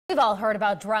We've all heard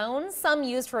about drones, some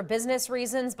used for business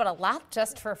reasons, but a lot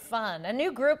just for fun. A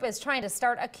new group is trying to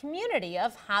start a community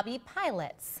of hobby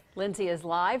pilots. Lindsay is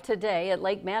live today at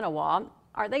Lake Manawa.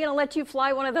 Are they going to let you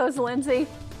fly one of those, Lindsay?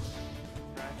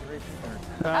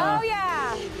 Oh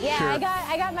yeah, Sure. I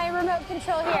got my remote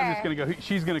control here. I'm just gonna go.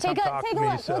 She's gonna come talk to me. Take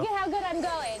a look. So. Look at how good I'm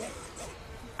going.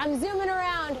 I'm zooming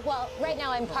around. Well, right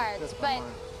now I'm parked, but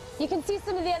you can see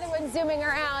some of the other ones zooming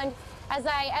around as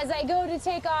I go to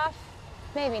take off.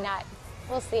 Maybe not.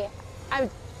 We'll see.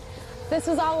 This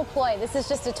was all a ploy. This is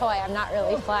just a toy. I'm not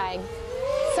really flying.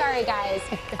 Sorry, guys.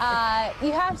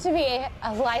 You have to be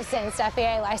a licensed,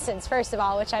 FAA licensed, first of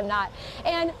all, which I'm not.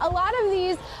 And a lot of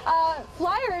these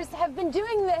flyers have been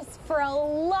doing this for a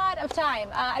lot of time.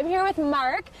 I'm here with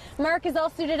Mark. Mark is all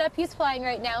suited up. He's flying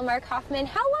right now. Mark Hoffman.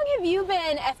 How long have you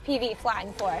been FPV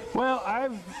flying for? Well,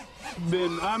 I'm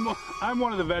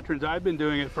one of the veterans. I've been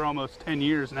doing it for almost 10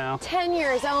 years now. 10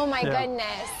 years. Oh my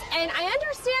goodness. And I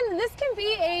understand that this can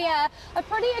be a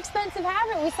pretty expensive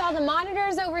habit. We saw the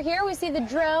monitors over here. We see the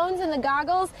drones and the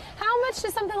goggles. How much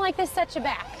does something like this set you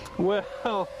back?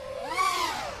 Well,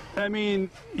 I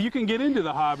mean, you can get into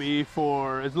the hobby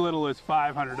for as little as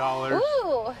 $500.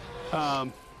 Ooh.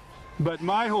 But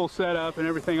my whole setup and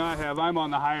everything I have, I'm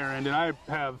on the higher end, and I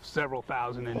have several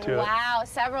thousand into it. Wow,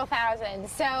 several thousand.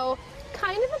 So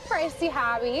kind of a pricey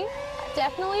hobby.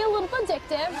 Definitely a little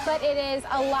addictive, but it is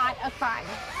a lot of fun.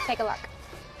 Take a look.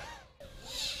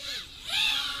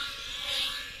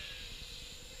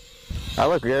 I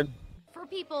look good. For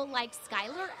people like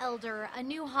Skylar Elder, a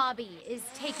new hobby is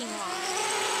taking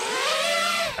off.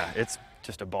 It's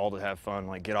just a ball to have fun,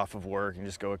 like get off of work and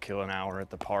just go kill an hour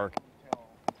at the park.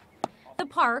 The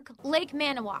park, Lake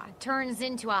Manawa, turns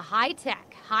into a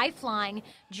high-tech, high-flying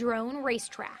drone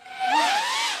racetrack.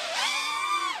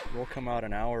 We'll come out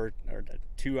an hour or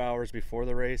 2 hours before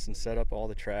the race and set up all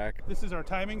the track. This is our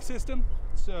timing system.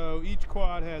 So each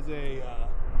quad has a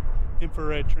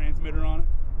infrared transmitter on it,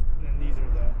 and then these are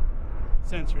the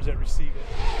sensors that receive it.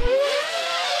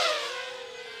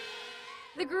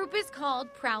 The group is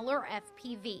called Prowler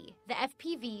FPV. The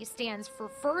FPV stands for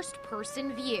First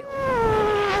Person View.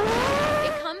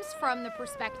 It comes from the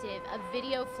perspective of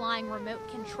video flying remote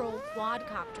control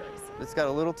quadcopters. It's got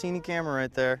a little teeny camera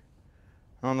right there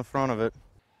on the front of it.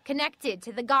 Connected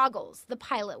to the goggles the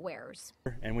pilot wears.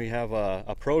 And we have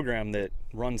a program that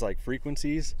runs like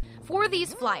frequencies. For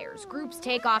these flyers, groups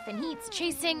take off in heats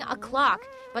chasing a clock,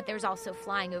 but there's also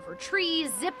flying over trees,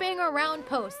 zipping around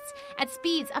posts at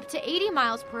speeds up to 80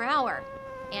 miles per hour.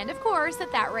 And of course,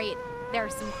 at that rate, there are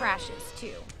some crashes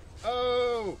too.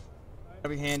 Oh!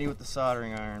 Gotta be handy with the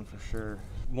soldering iron for sure.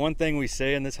 One thing we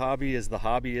say in this hobby is the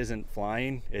hobby isn't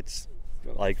flying, it's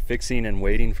like fixing and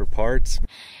waiting for parts.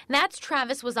 That's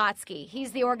Travis Wazotsky.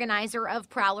 He's the organizer of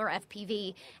Prowler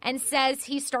FPV and says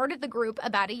he started the group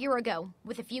about a year ago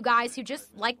with a few guys who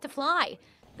just like to fly.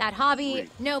 That hobby,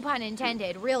 no pun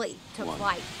intended, really took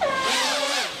flight.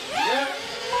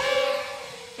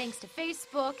 Thanks to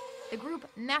Facebook, the group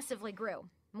massively grew.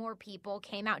 More people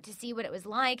came out to see what it was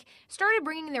like, started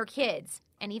bringing their kids,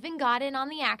 and even got in on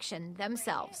the action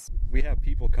themselves. We have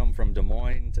people come from Des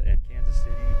Moines and Kansas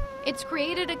City. It's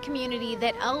created a community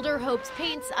that Elder hopes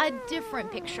paints a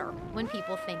different picture when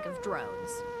people think of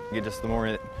drones. Just the more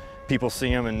that people see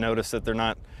them and notice that they're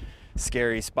not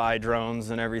scary spy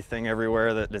drones and everything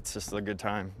everywhere, that it's just a good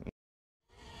time.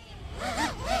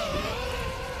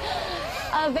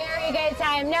 A very good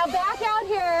time. Now back out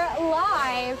here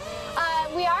live.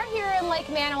 We are here in Lake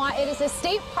Manawa. It is a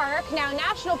state park. Now,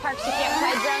 national parks you can't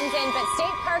fly drones in, but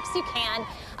state parks you can.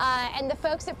 And the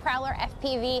folks at Prowler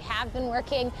FPV have been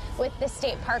working with the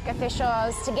state park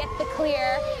officials to get the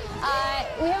clear.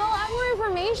 We have a lot more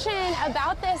information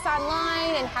about this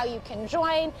online and how you can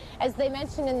join. As they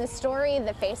mentioned in the story,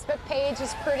 the Facebook page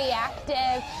is pretty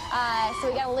active. So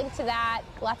we got a link to that.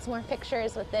 Lots more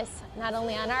pictures with this, not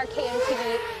only on our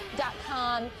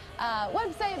KMTV.com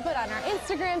website, but on our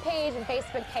Instagram page and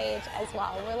Facebook page as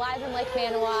well. We're live in Lake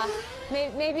Manawa.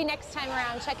 Maybe next time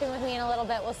around, check in with me in a little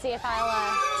bit. We'll see if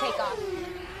I'll take off.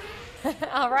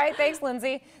 All right, thanks,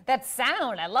 Lindsay. That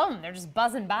sound, I love them. They're just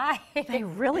buzzing by. They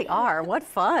really are. What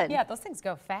fun. Yeah, those things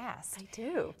go fast. They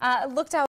do. Looked out.